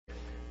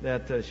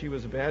that she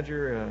was a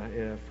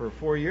Badger for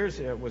 4 years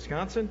at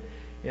Wisconsin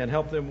and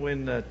helped them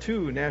win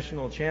 2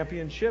 national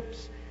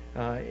championships.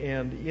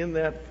 And in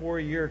that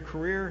 4-year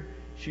career,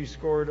 she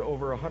scored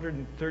over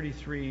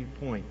 133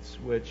 points,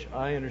 which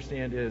I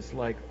understand is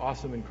like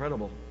awesome,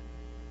 incredible.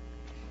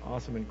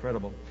 Awesome,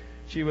 incredible.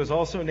 She was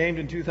also named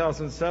in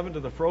 2007 to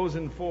the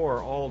Frozen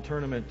Four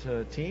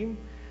all-tournament team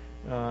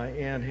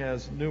and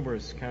has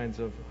numerous kinds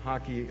of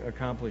hockey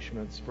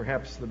accomplishments.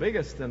 Perhaps the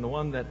biggest and the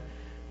one that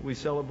we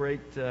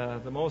celebrate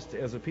the most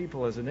as a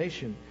people, as a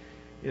nation,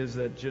 is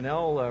that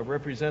Janelle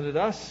represented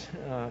us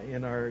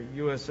in our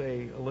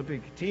USA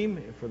Olympic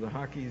team for the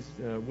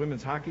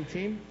women's hockey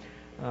team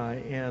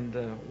and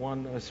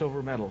won a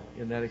silver medal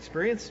in that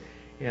experience.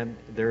 And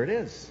there it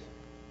is,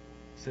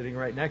 sitting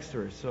right next to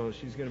her. So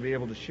she's going to be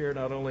able to share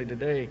not only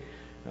today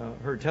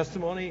her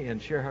testimony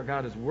and share how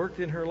God has worked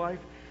in her life,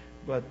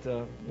 but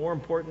more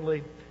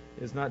importantly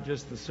is not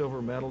just the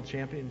silver medal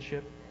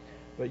championship,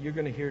 but you're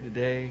going to hear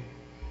today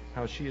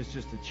how she is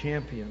just a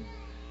champion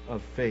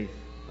of faith,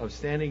 of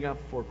standing up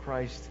for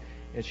Christ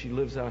as she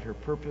lives out her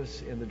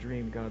purpose and the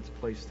dream God's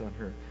placed on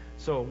her.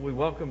 So we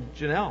welcome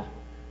Janelle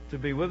to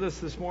be with us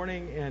this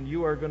morning, and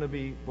you are going to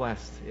be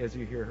blessed as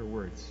you hear her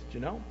words.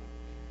 Janelle?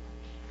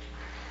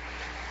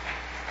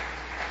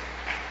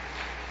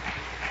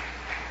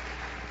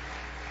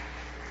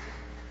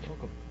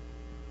 Welcome.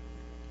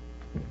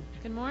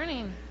 Good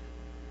morning.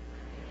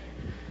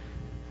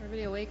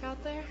 Everybody awake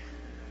out there?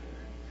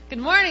 Good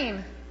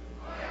morning.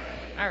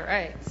 All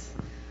right.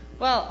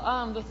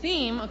 Well, the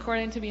theme,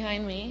 according to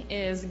behind me,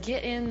 is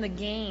get in the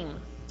game.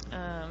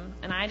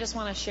 And I just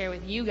want to share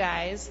with you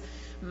guys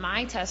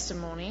my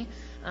testimony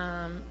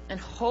and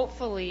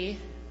hopefully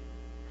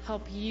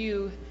help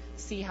you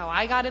see how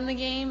I got in the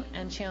game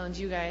and challenge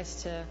you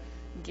guys to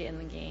get in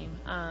the game.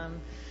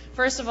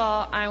 First of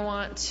all, I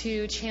want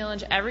to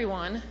challenge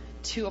everyone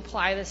to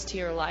apply this to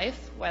your life,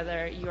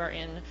 whether you are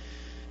in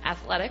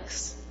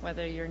athletics,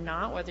 whether you're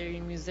not, whether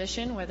you're a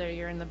musician, whether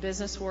you're in the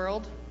business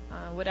world,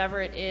 whatever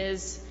it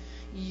is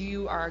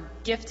you are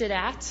gifted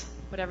at,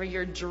 whatever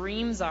your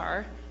dreams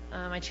are,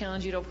 I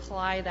challenge you to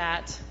apply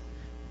that,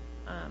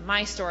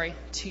 my story,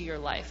 to your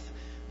life,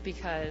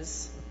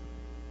 because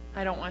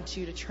I don't want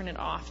you to turn it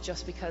off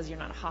just because you're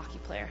not a hockey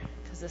player,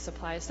 because this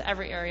applies to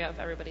every area of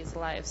everybody's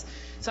lives.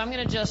 So I'm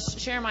going to just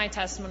share my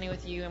testimony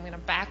with you. I'm going to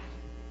back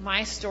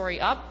my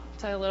story up,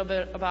 tell you a little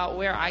bit about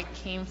where I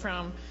came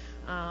from,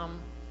 how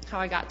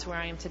I got to where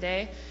I am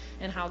today,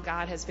 and how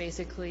God has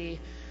basically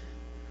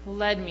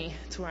led me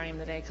to where I am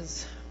today,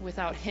 because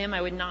without Him,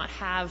 I would not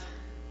have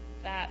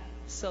that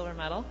silver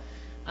medal,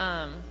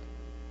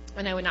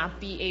 and I would not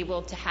be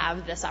able to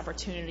have this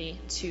opportunity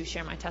to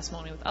share my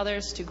testimony with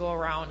others, to go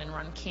around and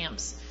run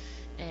camps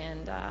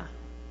and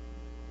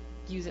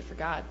use it for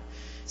God.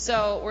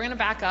 So we're going to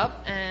back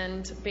up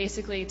and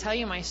basically tell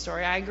you my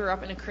story. I grew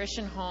up in a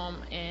Christian home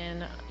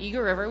in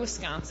Eagle River,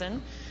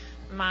 Wisconsin.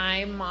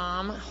 My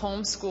mom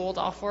homeschooled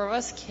all 4 of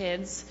us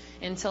kids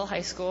until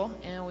high school,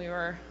 and we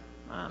were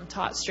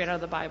taught straight out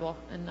of the Bible,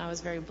 and I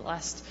was very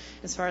blessed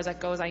as far as that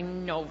goes. I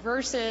know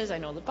verses, I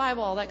know the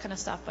Bible, all that kind of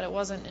stuff, but it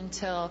wasn't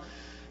until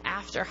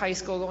after high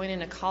school, going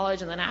into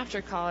college, and then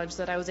after college,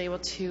 that I was able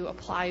to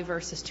apply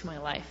verses to my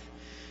life.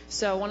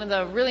 So one of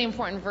the really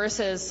important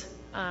verses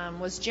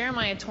was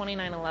Jeremiah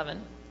 29:11,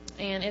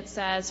 and it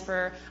says,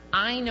 "For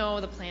I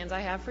know the plans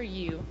I have for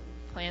you,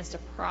 plans to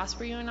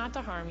prosper you and not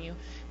to harm you,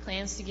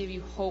 plans to give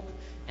you hope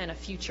and a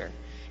future."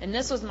 And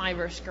this was my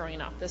verse growing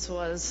up. This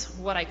was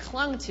what I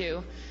clung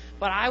to,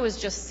 but I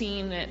was just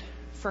seeing it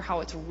for how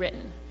it's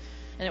written.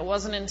 And it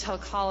wasn't until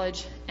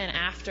college and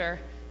after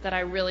that I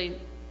really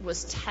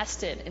was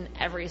tested in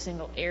every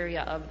single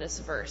area of this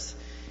verse.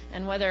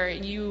 And whether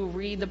you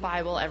read the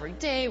Bible every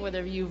day,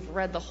 whether you've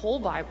read the whole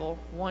Bible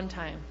 1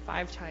 time,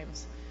 5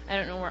 times, I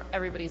don't know where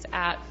everybody's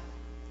at.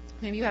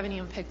 Maybe you haven't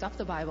even picked up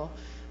the Bible.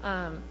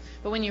 But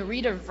when you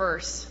read a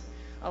verse,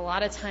 a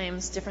lot of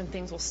times different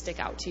things will stick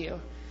out to you.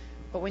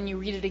 But when you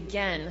read it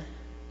again,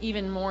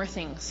 even more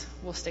things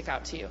will stick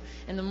out to you.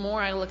 And the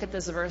more I look at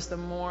this verse, the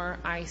more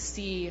I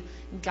see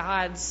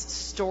God's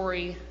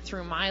story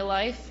through my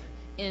life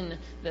in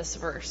this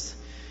verse.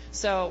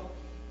 So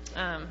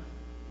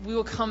we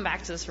will come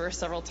back to this verse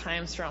several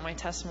times throughout my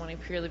testimony,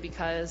 purely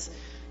because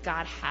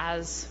God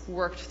has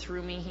worked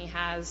through me. He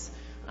has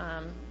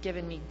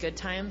given me good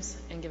times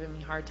and given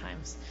me hard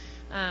times.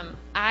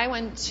 I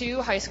went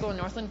to high school in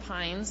Northland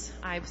Pines.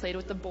 I played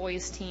with the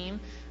boys team.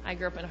 I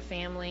grew up in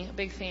a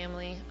big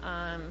family.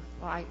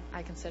 I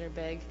consider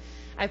big.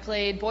 I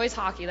played boys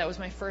hockey. That was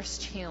my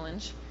first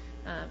challenge.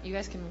 You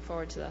guys can move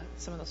forward to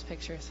some of those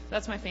pictures.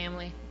 That's my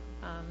family.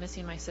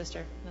 Missy and my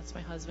sister. That's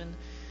my husband.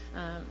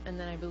 And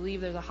then I believe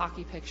there's a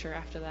hockey picture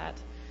after that.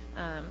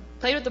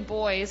 Played with the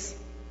boys.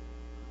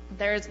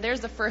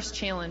 There's the first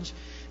challenge.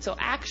 So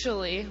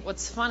actually,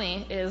 what's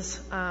funny is,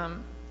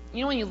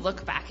 when you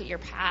look back at your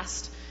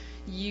past,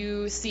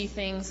 you see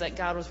things that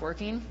God was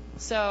working.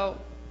 So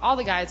all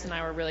the guys and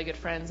I were really good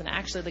friends, and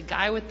actually the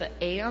guy with the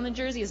A on the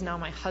jersey is now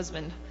my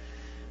husband.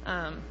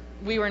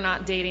 We were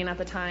not dating at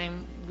the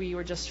time. We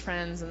were just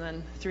friends, and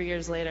then 3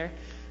 years later,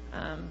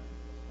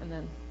 And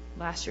then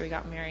last year we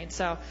got married.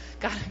 So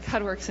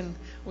God works in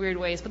weird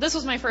ways. But this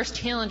was my first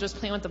challenge, was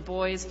playing with the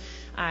boys.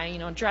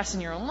 Dress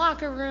in your own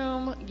locker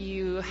room.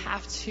 You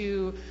have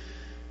to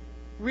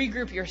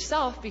regroup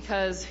yourself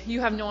because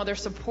you have no other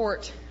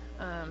support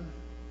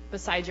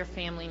besides your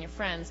family and your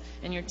friends.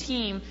 And your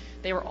team,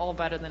 they were all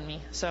better than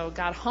me. So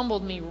God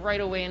humbled me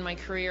right away in my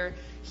career.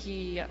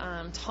 He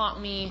taught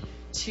me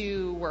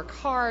to work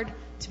hard,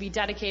 to be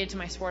dedicated to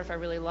my sport if I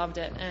really loved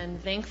it.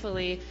 And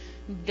thankfully,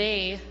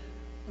 they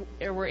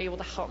were able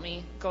to help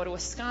me go to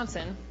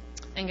Wisconsin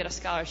and get a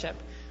scholarship.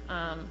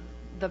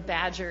 The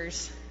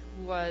Badgers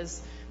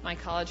was my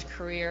college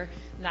career.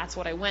 That's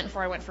what I went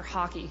for. I went for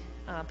hockey.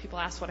 People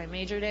ask what I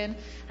majored in,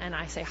 and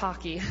I say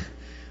hockey.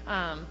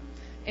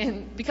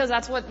 And because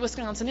that's what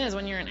Wisconsin is.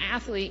 When you're an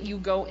athlete, you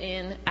go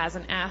in as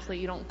an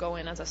athlete. You don't go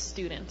in as a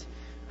student.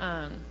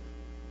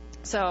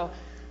 So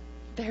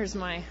there's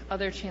my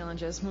other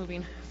challenges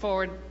moving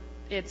forward.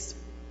 It's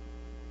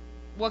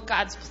what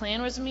God's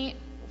plan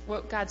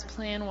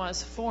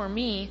was for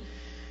me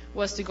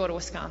was to go to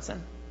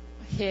Wisconsin.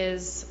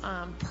 His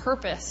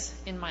purpose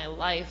in my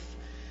life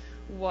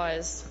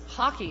was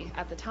hockey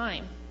at the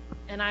time.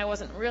 And I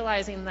wasn't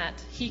realizing that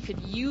he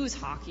could use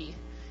hockey.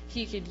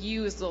 He could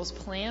use those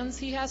plans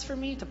he has for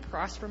me to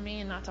prosper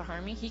me and not to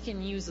harm me. He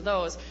can use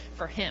those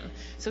for him.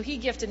 So he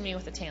gifted me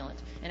with a talent.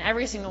 And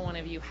every single one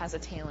of you has a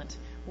talent,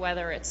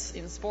 whether it's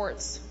in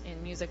sports,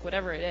 in music,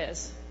 whatever it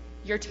is.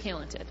 You're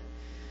talented.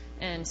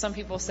 And some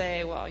people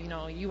say, well,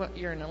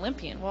 you're an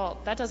Olympian. Well,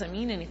 that doesn't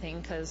mean anything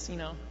because,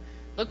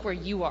 look where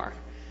you are.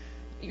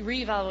 You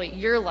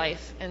reevaluate your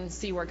life and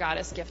see where God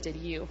has gifted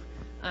you.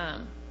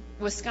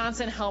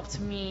 Wisconsin helped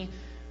me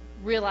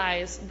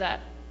realize that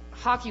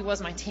hockey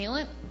was my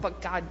talent,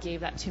 but God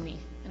gave that to me.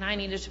 And I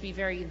needed to be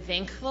very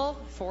thankful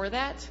for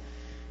that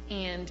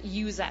and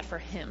use that for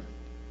him.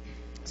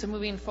 So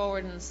moving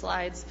forward in the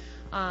slides,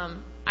 I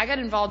got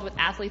involved with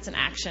Athletes in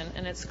Action,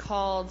 and it's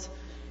called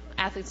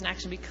Athletes in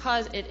Action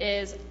because it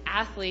is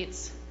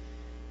athletes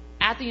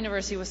at the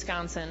University of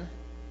Wisconsin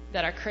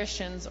that are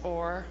Christians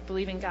or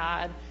believe in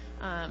God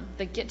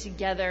that get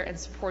together and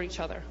support each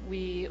other.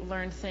 We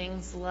learn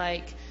things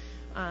like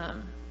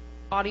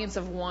audience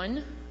of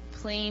one,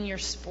 playing your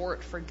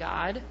sport for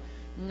God,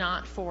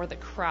 not for the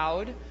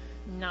crowd,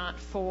 not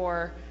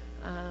for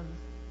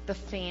the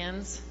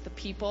fans, the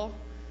people.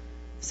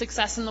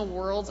 Success in the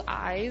world's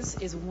eyes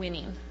is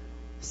winning.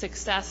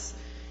 Success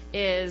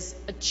is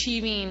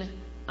achieving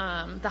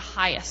the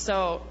highest.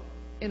 So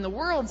in the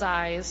world's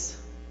eyes,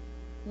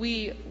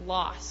 we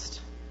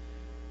lost.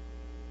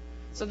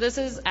 So this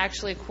is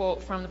actually a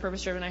quote from The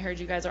Purpose Driven. I heard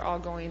you guys are all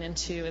going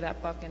into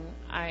that book, and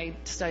I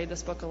studied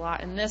this book a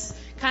lot. And this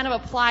kind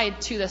of applied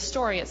to the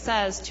story. It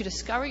says, to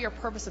discover your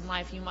purpose in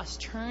life, you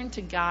must turn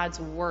to God's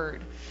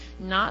word,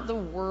 not the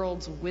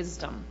world's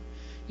wisdom.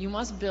 You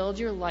must build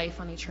your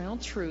life on eternal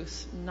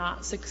truth,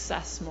 not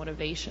success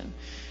motivation.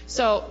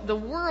 So the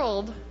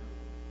world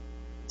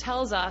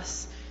tells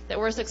us that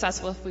we're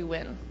successful if we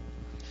win.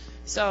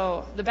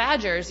 So the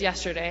Badgers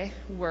yesterday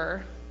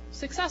were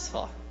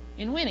successful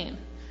in winning.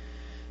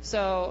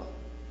 So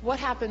what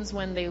happens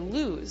when they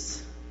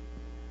lose?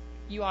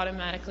 You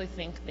automatically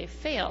think they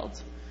failed.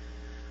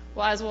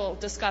 Well, as we'll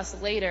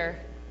discuss later,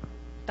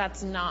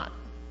 that's not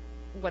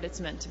what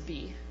it's meant to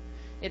be.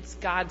 It's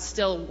God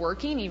still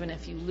working even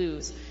if you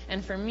lose.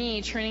 And for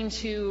me, turning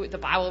to the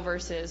Bible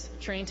verses,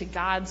 turning to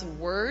God's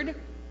word,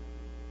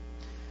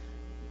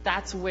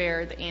 that's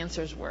where the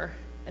answers were.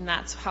 And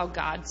that's how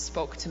God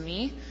spoke to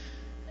me.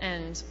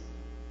 And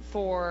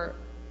for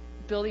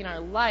building our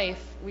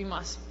life, we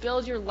must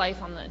build your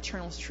life on the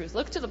eternal truth.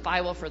 Look to the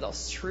Bible for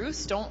those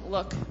truths. Don't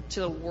look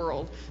to the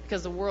world,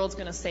 because the world's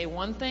going to say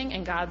one thing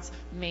and God's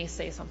may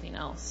say something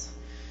else.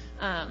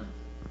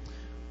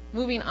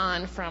 Moving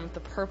on from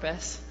the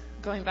purpose,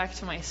 going back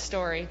to my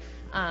story,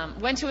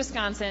 went to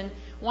Wisconsin,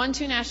 won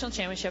 2 national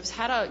championships,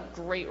 had a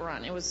great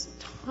run. It was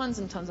tons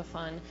and tons of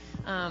fun.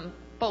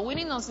 But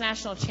winning those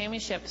national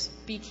championships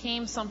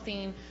became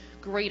something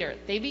greater.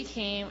 They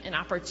became an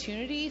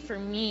opportunity for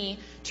me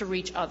to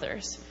reach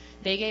others.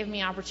 They gave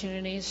me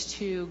opportunities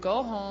to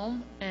go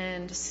home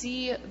and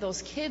see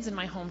those kids in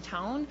my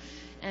hometown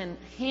and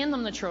hand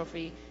them the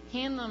trophy,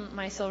 hand them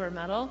my silver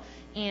medal,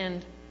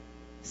 and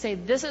say,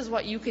 this is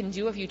what you can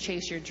do if you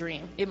chase your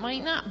dream. It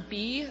might not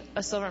be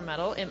a silver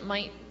medal. It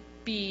might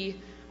be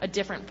a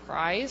different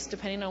prize,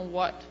 depending on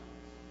what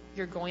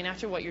you're going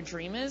after, what your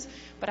dream is.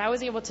 But I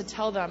was able to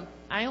tell them,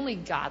 I only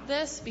got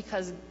this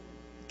because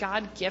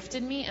God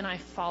gifted me and I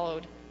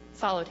followed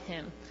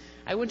him.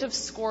 I wouldn't have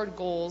scored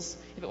goals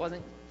if it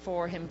wasn't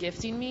for him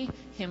gifting me,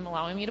 him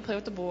allowing me to play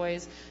with the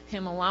boys,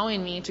 him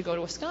allowing me to go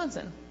to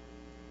Wisconsin.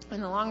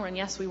 In the long run,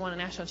 yes, we won a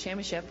national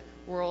championship,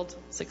 world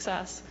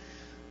success,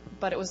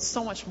 but it was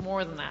so much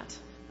more than that.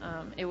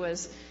 It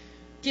was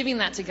giving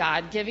that to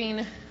God,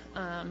 giving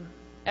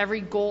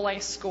every goal I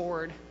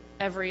scored,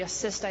 every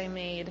assist I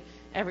made,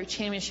 every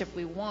championship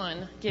we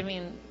won,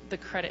 giving the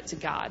credit to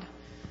God.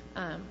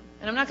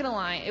 And I'm not going to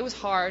lie, it was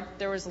hard.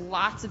 There was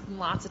lots and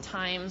lots of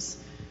times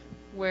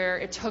where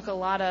it took a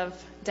lot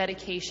of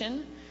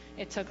dedication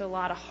It took a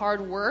lot of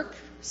hard work,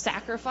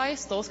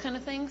 sacrifice, those kind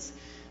of things.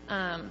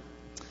 And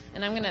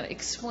I'm going to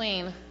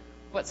explain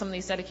what some of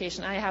these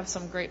dedication. I have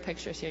some great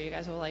pictures here you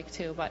guys will like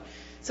too. But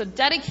so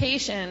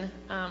dedication,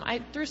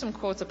 I threw some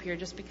quotes up here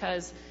just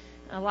because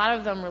a lot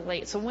of them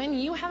relate. So when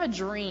you have a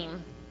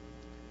dream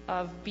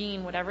of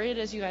being whatever it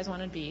is you guys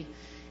want to be,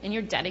 and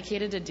you're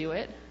dedicated to do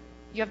it,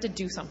 you have to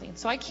do something.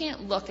 So I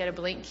can't look at a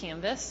blank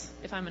canvas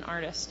if I'm an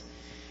artist,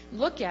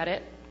 look at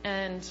it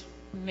and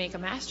make a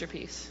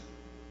masterpiece.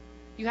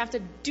 You have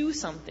to do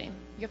something.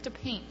 You have to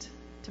paint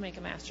to make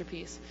a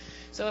masterpiece.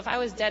 So if I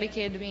was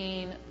dedicated to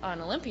being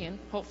an Olympian,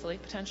 hopefully,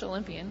 potential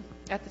Olympian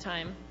at the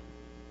time,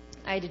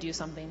 I had to do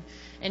something.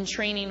 And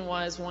training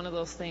was one of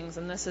those things.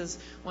 And this is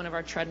one of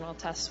our treadmill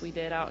tests we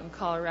did out in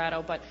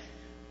Colorado. But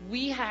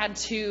we had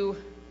to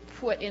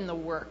put in the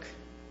work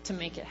to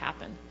make it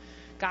happen.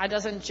 God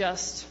doesn't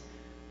just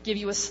give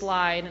you a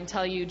slide and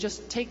tell you,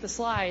 just take the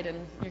slide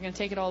and you're going to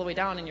take it all the way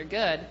down and you're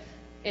good.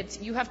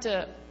 You have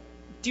to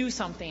do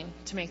something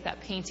to make that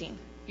painting.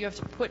 You have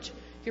to put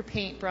your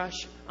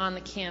paintbrush on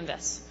the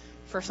canvas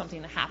for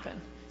something to happen.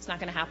 It's not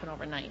going to happen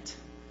overnight.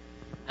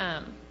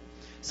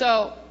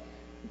 So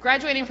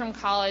graduating from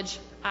college,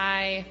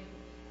 I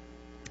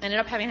ended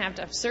up having to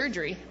have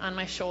surgery on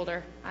my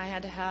shoulder. I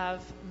had to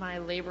have my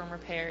labrum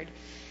repaired.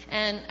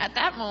 And at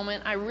that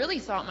moment, I really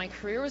thought my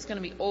career was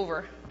going to be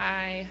over.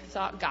 I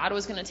thought God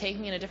was going to take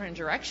me in a different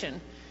direction.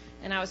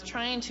 And I was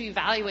trying to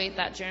evaluate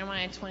that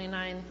Jeremiah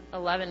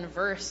 29:11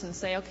 verse and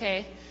say,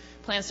 okay,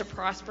 plans to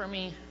prosper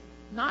me,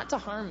 not to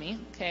harm me.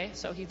 Okay,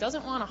 so he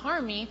doesn't want to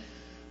harm me,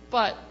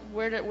 but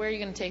where are you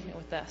going to take me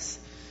with this?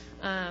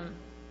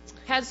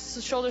 Had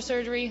shoulder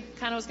surgery,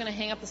 kind of was going to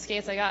hang up the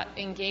skates. I got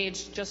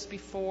engaged just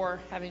before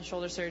having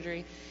shoulder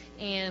surgery.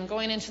 And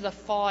going into the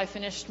fall, I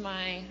finished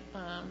my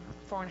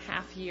 4.5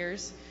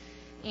 years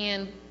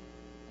and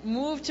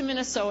moved to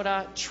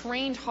Minnesota,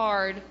 trained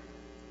hard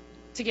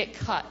to get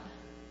cut.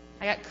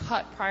 I got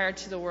cut prior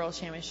to the World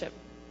Championship.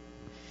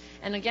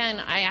 And again,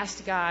 I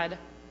asked God,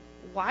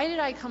 why did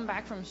I come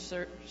back from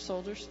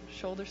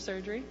shoulder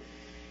surgery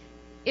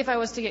if I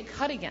was to get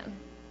cut again?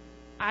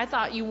 I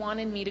thought you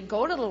wanted me to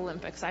go to the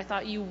Olympics. I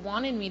thought you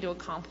wanted me to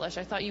accomplish.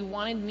 I thought you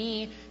wanted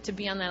me to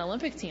be on that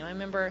Olympic team. I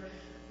remember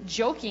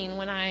joking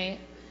when I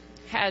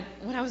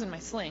was in my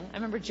sling. I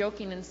remember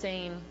joking and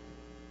saying,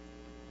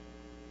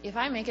 if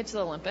I make it to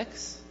the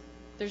Olympics,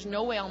 there's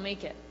no way I'll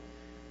make it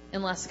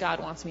unless God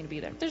wants me to be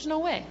there. There's no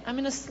way. I'm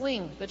in a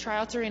sling. The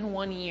tryouts are in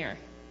 1 year.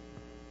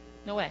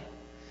 No way.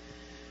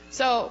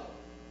 So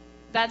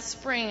that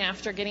spring,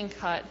 after getting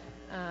cut,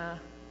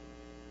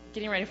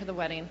 getting ready for the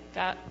wedding,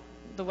 got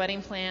the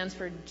wedding plans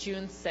for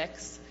June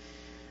 6th.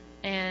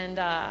 And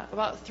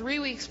about 3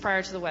 weeks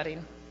prior to the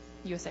wedding,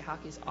 USA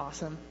Hockey's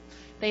awesome,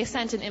 they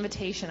sent an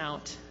invitation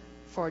out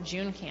for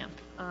June camp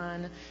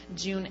on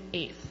June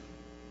 8th.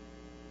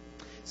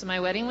 So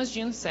my wedding was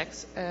June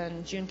 6th,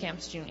 and June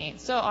camp's June 8th.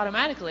 So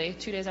automatically,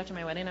 2 days after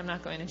my wedding, I'm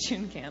not going to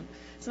June camp.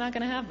 It's not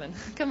going to happen.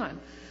 Come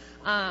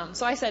on.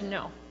 So I said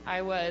no.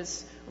 I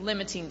was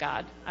limiting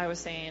God. I was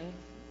saying,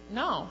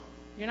 no,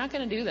 you're not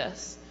going to do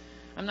this.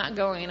 I'm not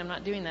going. I'm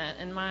not doing that.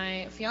 And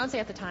my fiance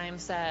at the time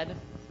said,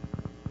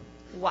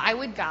 why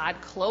would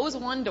God close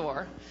one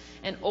door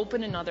and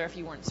open another if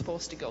you weren't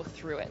supposed to go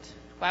through it?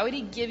 Why would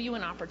he give you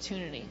an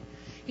opportunity?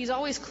 He's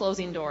always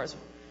closing doors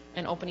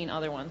and opening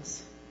other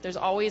ones. There's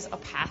always a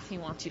path he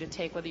wants you to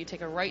take. Whether you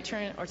take a right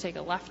turn or take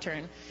a left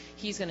turn,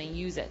 he's going to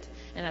use it.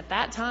 And at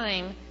that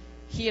time,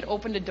 he had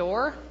opened a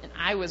door, and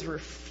I was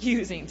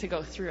refusing to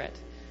go through it.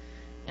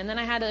 And then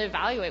I had to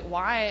evaluate,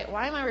 why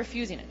am I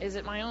refusing it? Is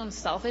it my own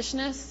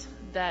selfishness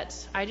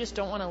that I just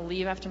don't want to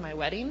leave after my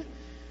wedding?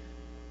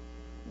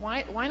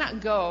 Why not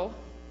go,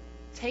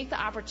 take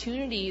the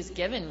opportunities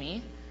given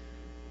me,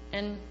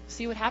 and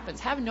see what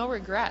happens? Have no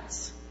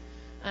regrets.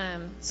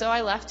 So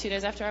I left 2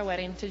 days after our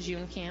wedding to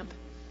June camp.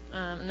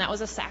 And that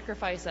was a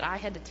sacrifice that I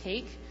had to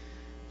take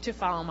to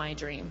follow my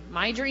dream.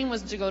 My dream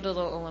was to go to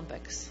the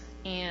Olympics.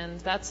 And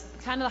that's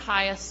kind of the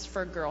highest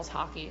for girls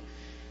hockey.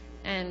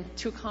 And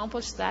to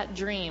accomplish that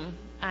dream,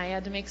 I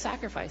had to make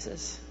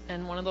sacrifices.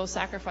 And one of those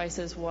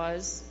sacrifices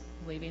was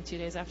leaving 2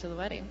 days after the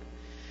wedding.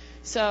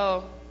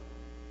 So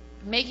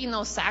making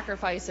those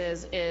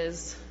sacrifices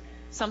is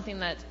something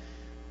that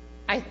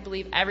I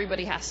believe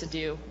everybody has to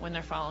do when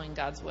they're following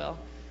God's will.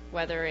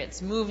 Whether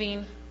it's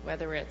moving,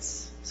 whether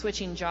it's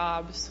switching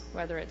jobs,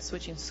 whether it's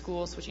switching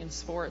schools, switching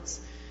sports.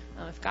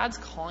 If God's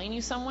calling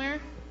you somewhere,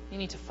 you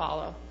need to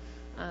follow.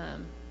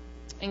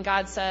 And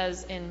God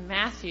says in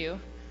Matthew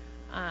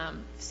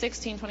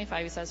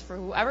 16:25, he says, for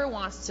whoever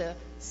wants to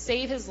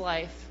save his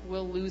life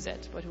will lose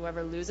it, but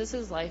whoever loses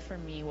his life for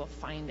me will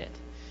find it.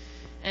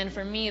 And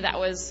for me, that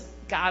was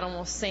God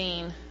almost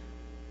saying,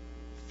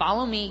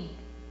 follow me,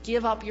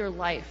 give up your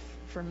life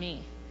for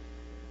me.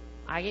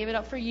 I gave it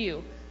up for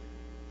you.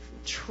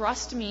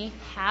 Trust me,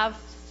 have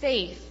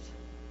faith,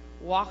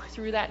 walk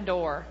through that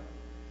door,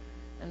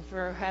 and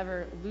for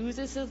whoever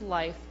loses his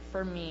life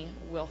for me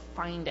will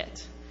find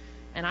it.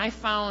 And I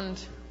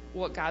found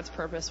what God's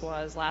purpose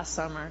was last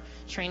summer,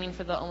 training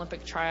for the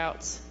Olympic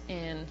tryouts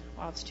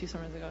it's 2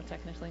 summers ago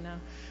technically now.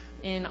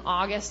 In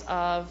August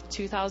of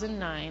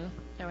 2009,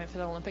 I went for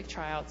the Olympic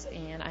tryouts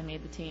and I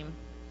made the team.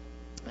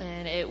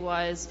 And it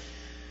was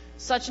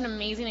such an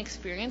amazing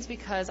experience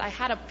because I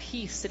had a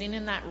peace sitting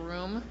in that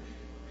room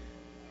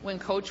when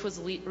Coach was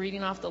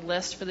reading off the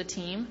list for the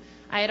team.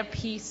 I had a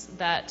peace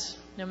that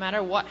no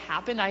matter what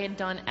happened, I had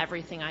done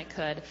everything I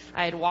could.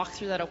 I had walked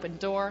through that open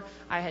door.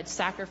 I had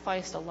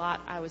sacrificed a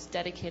lot. I was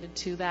dedicated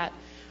to that.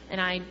 And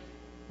I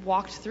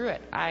walked through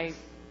it. I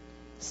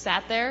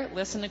sat there,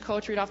 listened to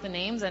Coach read off the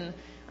names, and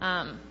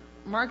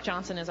Mark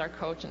Johnson is our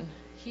coach, and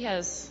he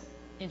has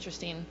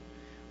interesting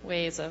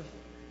ways of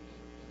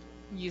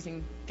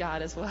using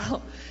God as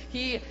well.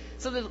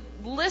 So the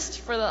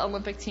list for the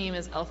Olympic team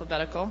is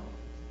alphabetical,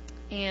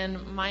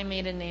 and my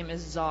maiden name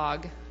is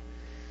Zog.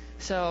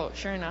 So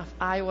sure enough,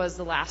 I was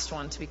the last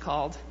one to be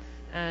called,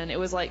 and it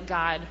was like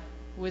God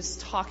was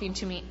talking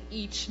to me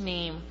each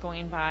name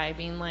going by,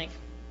 being like,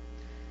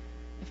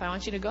 if I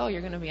want you to go,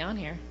 you're going to be on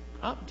here.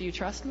 Oh, do you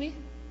trust me?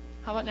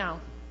 How about now?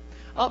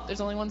 Oh,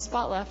 there's only one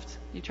spot left.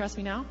 Do you trust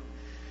me now?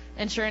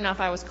 And sure enough,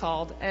 I was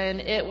called,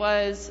 and it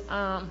was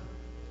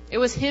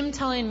him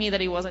telling me that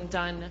he wasn't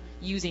done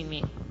using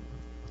me.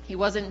 He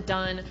wasn't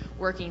done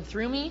working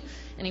through me,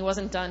 and he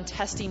wasn't done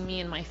testing me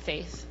in my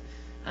faith.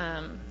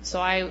 So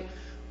I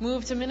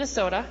moved to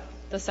Minnesota,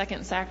 the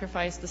second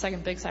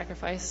big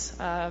sacrifice.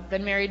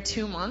 Been married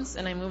 2 months,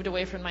 and I moved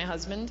away from my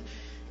husband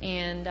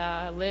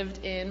and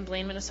lived in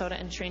Blaine, Minnesota,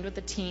 and trained with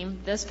the team.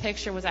 This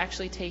picture was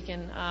actually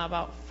taken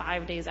about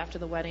 5 days after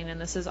the wedding,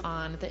 and this is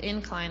on the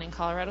incline in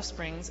Colorado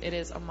Springs. It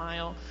is a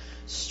mile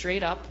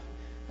straight up,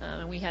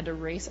 and we had to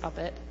race up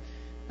it.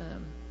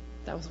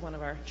 That was one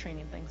of our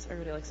training things.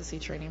 Everybody likes to see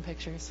training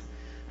pictures.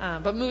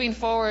 But moving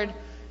forward,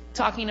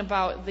 talking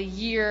about the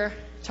year,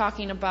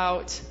 talking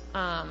about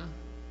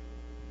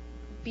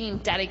being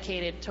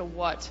dedicated to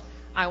what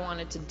I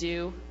wanted to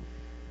do.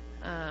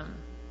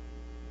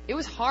 It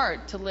was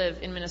hard to live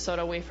in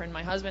Minnesota away from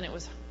my husband. It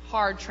was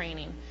hard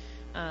training.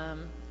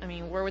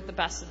 We're with the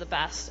best of the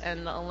best,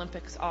 and the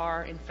Olympics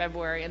are in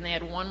February, and they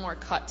had one more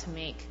cut to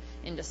make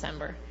in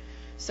December.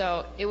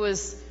 So it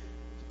was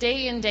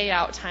day in, day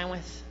out time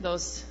with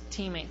those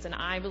teammates, and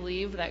I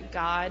believe that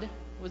God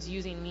was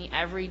using me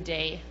every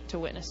day to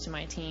witness to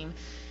my team.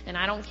 And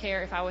I don't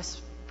care if I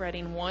was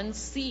spreading one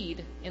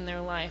seed in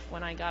their life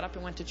when I got up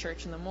and went to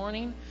church in the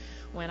morning,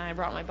 when I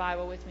brought my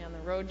Bible with me on the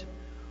road.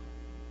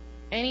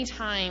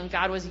 Anytime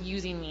God was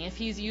using me, if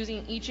he's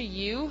using each of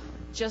you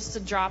just to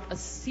drop a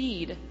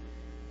seed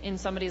in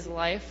somebody's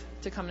life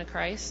to come to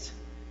Christ,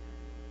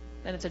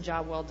 then it's a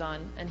job well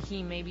done, and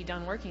he may be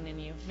done working in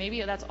you.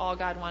 Maybe that's all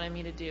God wanted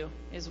me to do,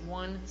 is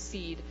one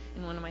seed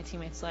in one of my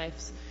teammates'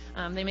 lives.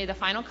 They made the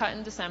final cut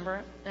in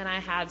December, and I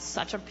had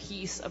such a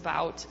peace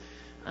about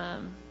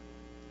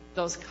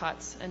those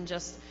cuts and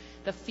just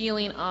the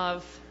feeling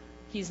of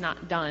he's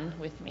not done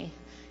with me.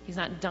 He's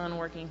not done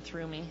working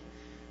through me.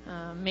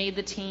 Made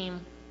the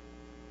team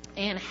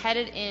and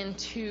headed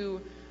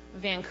into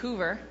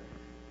Vancouver,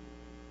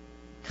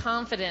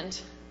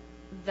 confident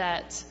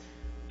that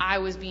I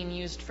was being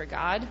used for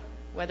God,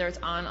 whether it's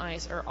on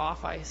ice or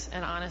off ice.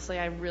 And honestly,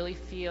 I really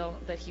feel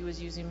that he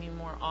was using me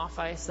more off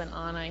ice than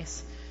on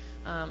ice.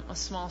 A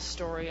small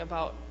story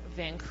about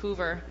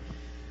Vancouver.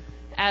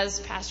 As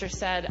Pastor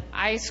said,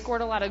 I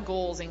scored a lot of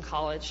goals in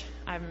college.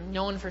 I'm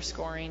known for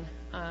scoring.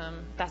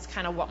 That's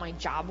kind of what my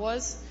job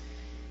was.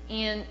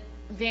 And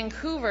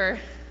Vancouver,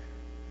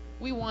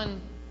 we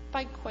won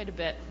by quite a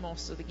bit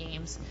most of the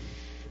games.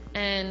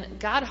 And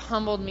God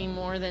humbled me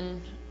more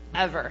than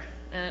ever.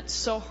 And it's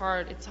so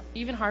hard. It's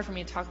even hard for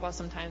me to talk about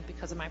sometimes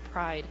because of my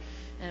pride.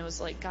 And it was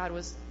like God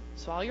was,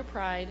 swallow your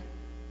pride,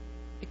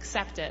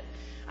 accept it.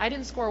 I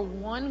didn't score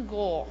one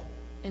goal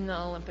in the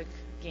Olympic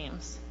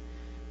Games.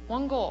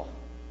 One goal.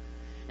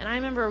 And I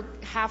remember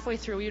halfway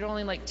through, we were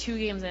only like 2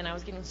 games in, I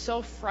was getting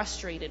so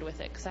frustrated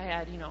with it because I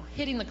had,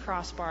 hitting the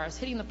crossbars,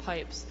 hitting the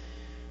pipes,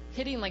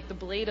 hitting like the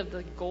blade of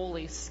the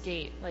goalie's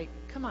skate. Like,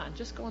 come on,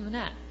 just go in the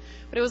net.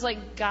 But it was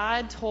like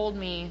God told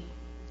me,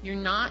 you're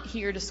not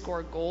here to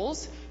score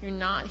goals. You're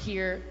not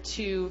here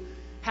to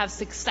have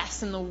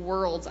success in the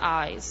world's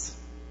eyes.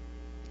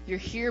 You're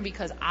here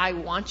because I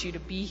want you to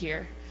be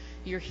here.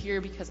 You're here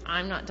because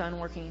I'm not done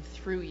working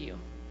through you.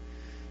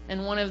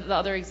 And one of the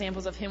other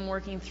examples of him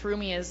working through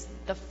me is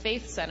the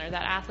Faith Center,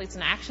 that Athletes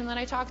in Action that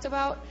I talked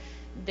about.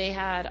 They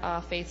had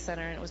a Faith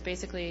Center, and it was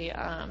basically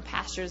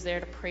pastors there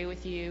to pray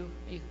with you.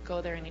 You could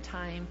go there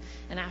anytime.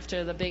 And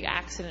after the big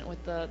accident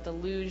with the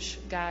luge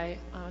guy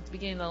at the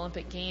beginning of the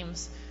Olympic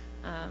Games,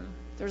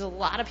 there was a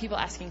lot of people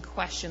asking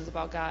questions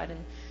about God. And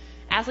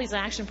Athletes in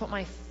Action put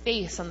my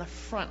face on the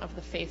front of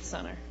the Faith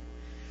Center.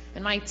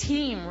 And my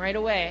team right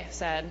away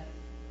said,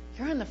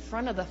 you're on the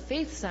front of the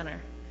Faith Center.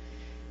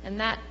 And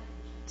that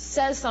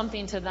says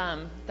something to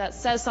them. That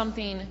says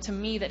something to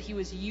me that he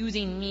was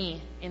using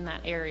me in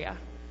that area.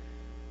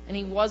 And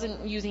he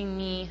wasn't using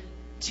me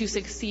to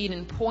succeed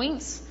in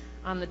points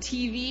on the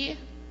TV,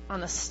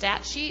 on the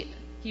stat sheet.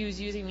 He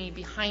was using me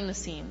behind the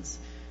scenes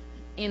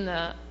in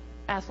the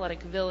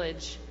athletic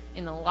village,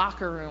 in the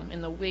locker room,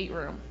 in the weight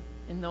room,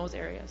 in those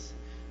areas.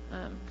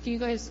 Can you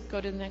guys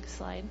go to the next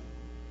slide?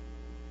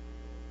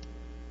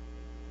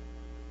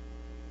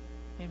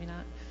 Maybe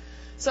not.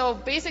 So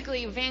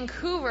basically,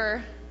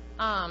 Vancouver,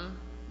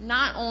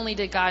 not only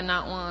did God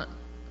not want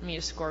me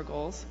to score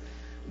goals,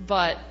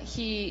 but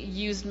he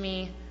used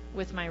me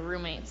with my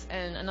roommates.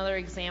 And another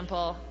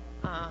example,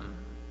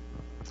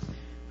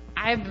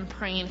 I've been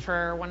praying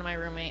for one of my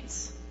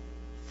roommates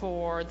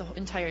for the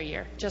entire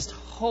year, just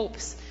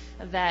hopes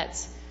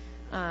that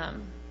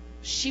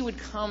she would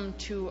come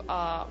to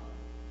a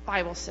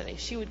Bible study.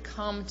 She would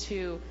come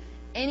to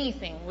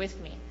anything with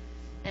me.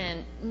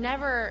 And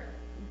never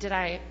did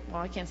I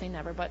can't say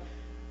never, but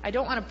I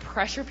don't want to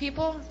pressure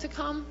people to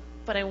come,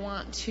 but I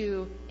want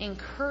to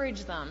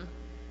encourage them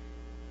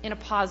in a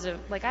positive,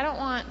 like I don't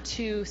want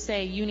to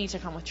say you need to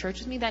come with church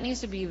with me. That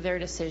needs to be their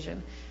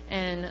decision.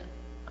 And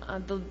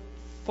the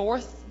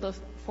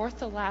fourth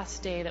to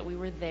last day that we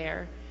were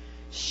there,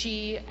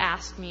 she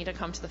asked me to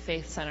come to the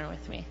Faith Center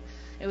with me.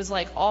 It was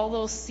like all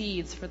those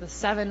seeds for the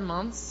 7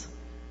 months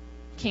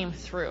came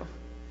through.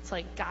 It's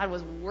like God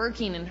was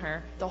working in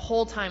her the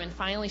whole time, and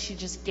finally she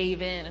just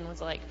gave in and was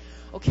like,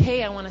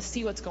 okay, I want to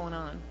see what's going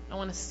on. I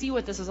want to see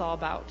what this is all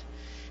about.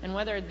 And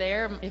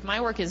if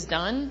my work is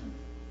done,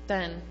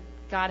 then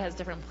God has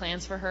different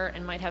plans for her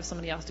and might have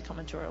somebody else to come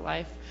into her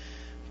life.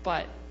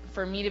 But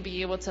for me to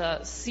be able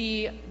to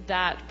see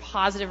that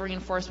positive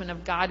reinforcement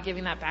of God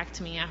giving that back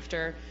to me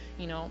after,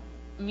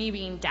 me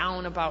being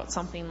down about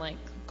something like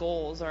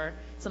goals or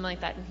something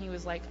like that, and he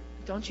was like,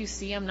 don't you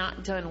see I'm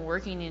not done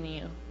working in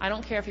you? I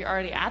don't care if you're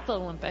already at the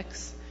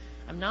Olympics.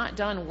 I'm not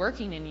done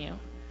working in you.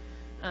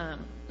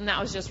 And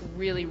that was just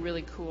really,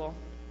 really cool.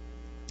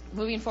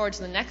 Moving forward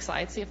to the next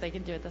slide, see if they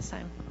can do it this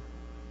time.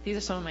 These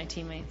are some of my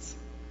teammates.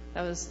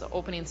 That was the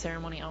opening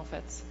ceremony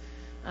outfits.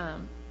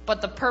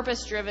 But the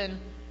Purpose-Driven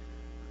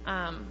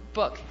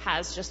book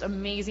has just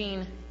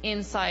amazing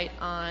insight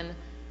on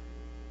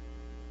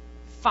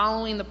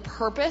following the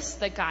purpose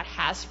that God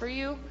has for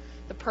you,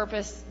 the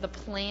purpose, the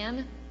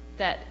plan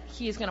that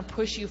he is going to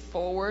push you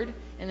forward,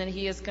 and that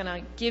he is going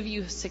to give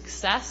you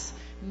success,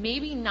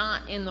 maybe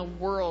not in the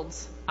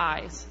world's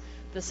eyes.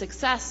 The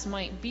success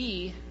might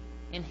be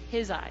in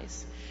his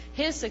eyes.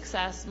 His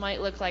success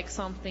might look like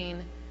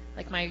something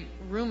like my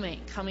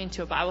roommate coming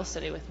to a Bible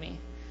study with me.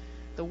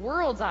 The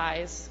world's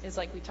eyes is,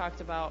 like we talked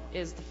about,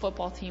 is the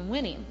football team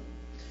winning.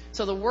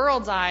 So the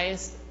world's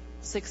eyes,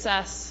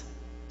 success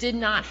did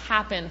not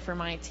happen for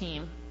my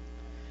team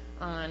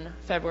on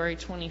February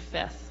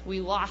 25th.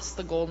 We lost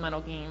the gold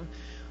medal game.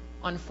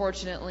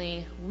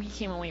 Unfortunately, we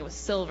came away with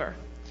silver.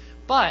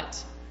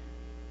 But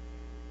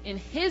in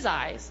his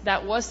eyes,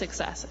 that was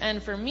success.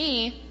 And for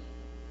me,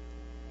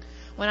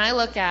 when I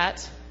look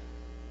at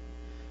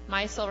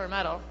my silver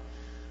medal,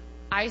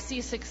 I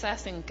see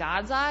success in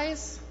God's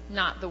eyes,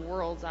 not the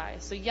world's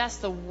eyes. So yes,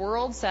 the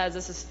world says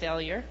this is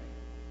failure.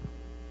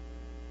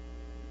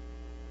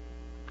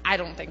 I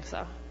don't think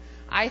so.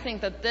 I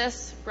think that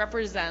this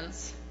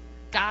represents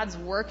God's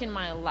work in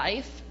my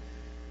life,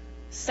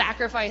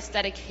 sacrifice,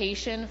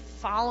 dedication,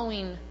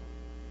 following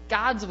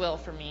God's will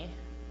for me,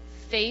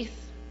 faith,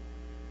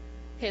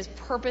 his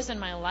purpose in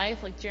my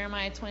life, like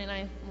Jeremiah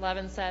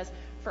 29:11 says,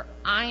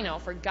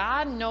 for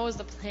God knows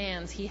the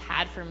plans he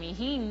had for me.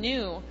 He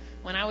knew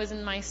when I was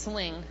in my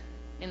sling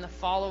in the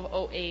fall of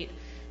 2008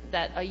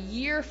 that a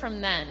year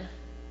from then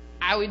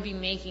I would be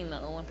making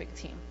the Olympic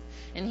team.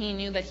 And he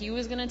knew that he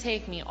was going to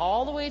take me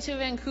all the way to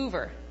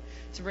Vancouver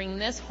to bring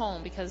this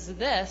home, because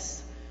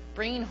this,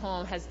 bringing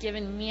home, has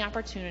given me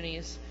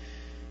opportunities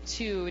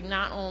to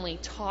not only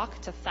talk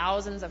to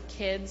thousands of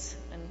kids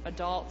and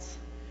adults,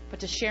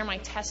 but to share my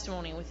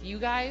testimony with you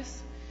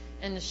guys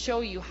and to show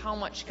you how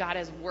much God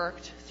has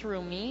worked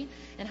through me,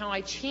 and how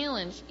I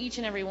challenge each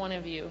and every one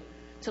of you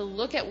to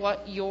look at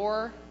what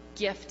your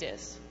gift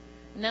is,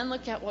 and then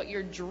look at what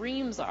your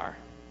dreams are,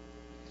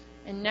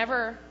 and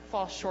never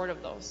fall short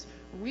of those.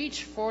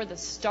 Reach for the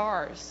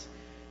stars.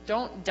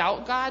 Don't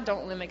doubt God.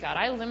 Don't limit God.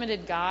 I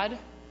limited God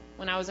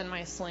when I was in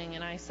my sling,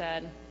 and I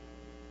said,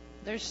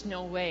 there's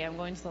no way I'm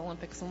going to the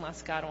Olympics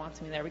unless God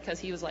wants me there, because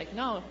he was like,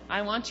 no,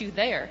 I want you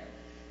there,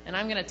 and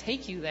I'm going to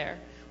take you there.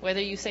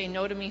 Whether you say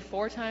no to me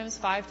 4 times,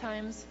 5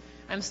 times,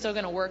 I'm still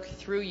going to work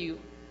through you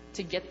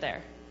to get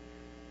there.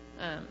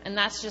 And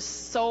that's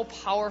just so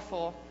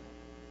powerful,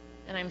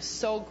 and I'm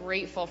so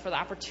grateful for the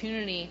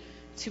opportunity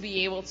to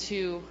be able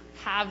to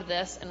have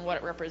this and what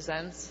it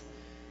represents.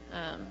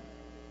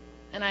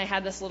 And I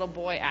had this little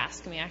boy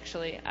ask me,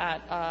 actually,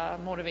 at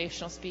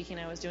motivational speaking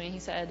I was doing. He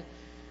said,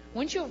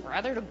 wouldn't you have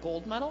rathered a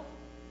gold medal?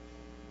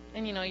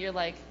 And, you're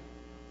like,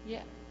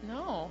 yeah,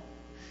 no.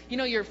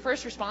 Your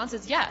first response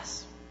is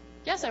yes.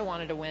 Yes, I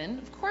wanted to win.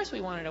 Of course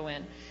we wanted to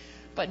win.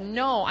 But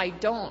no, I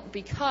don't,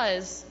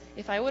 because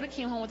if I would have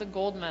came home with a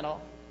gold medal,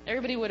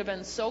 everybody would have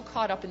been so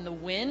caught up in the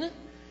win,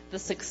 the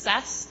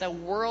success, the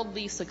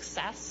worldly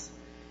success,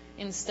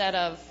 instead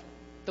of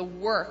the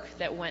work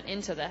that went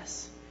into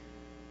this.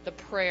 The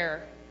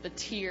prayer, the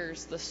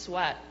tears, the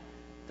sweat,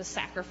 the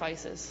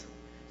sacrifices.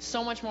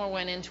 So much more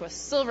went into a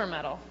silver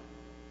medal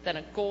than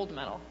a gold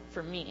medal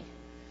for me.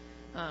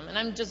 And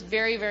I'm just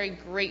very, very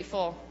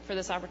grateful for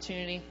this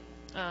opportunity.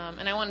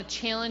 And I want to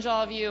challenge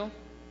all of you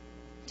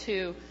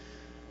to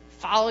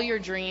follow your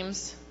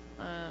dreams,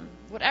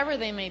 whatever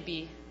they may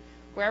be.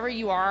 Wherever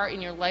you are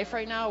in your life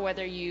right now,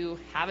 whether you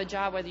have a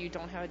job, whether you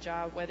don't have a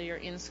job, whether you're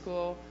in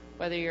school,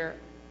 whether you're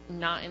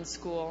not in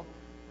school,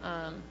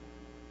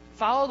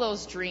 follow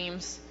those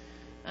dreams.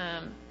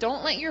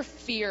 Don't let your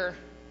fear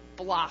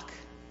block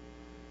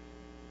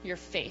your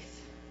faith.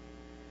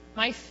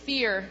 My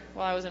fear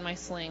while I was in my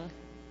sling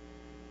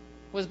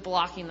was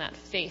blocking that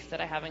faith that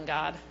I have in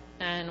God.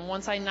 And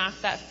once I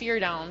knocked that fear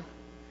down,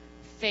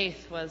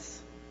 faith was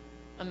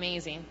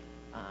amazing.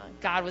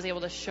 God was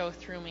able to show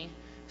through me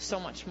so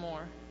much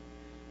more.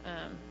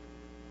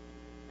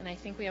 And I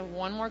think we have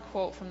one more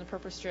quote from the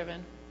Purpose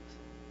Driven.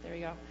 There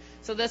we go.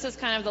 So this is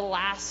kind of the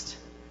last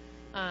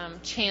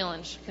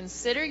challenge.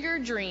 Consider your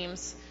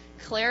dreams,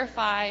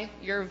 clarify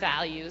your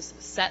values,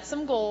 set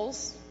some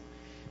goals,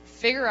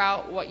 figure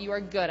out what you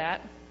are good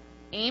at,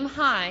 aim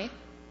high.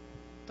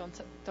 Don't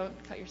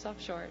cut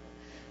yourself short.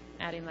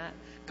 Adding that.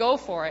 Go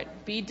for it.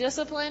 Be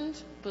disciplined.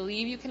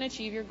 Believe you can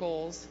achieve your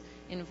goals.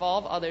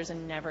 Involve others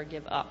and never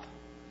give up.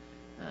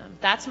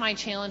 That's my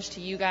challenge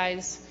to you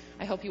guys.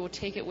 I hope you will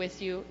take it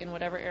with you in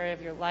whatever area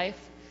of your life.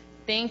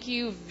 Thank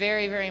you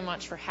very, very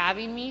much for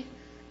having me.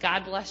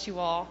 God bless you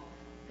all,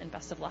 and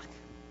best of luck.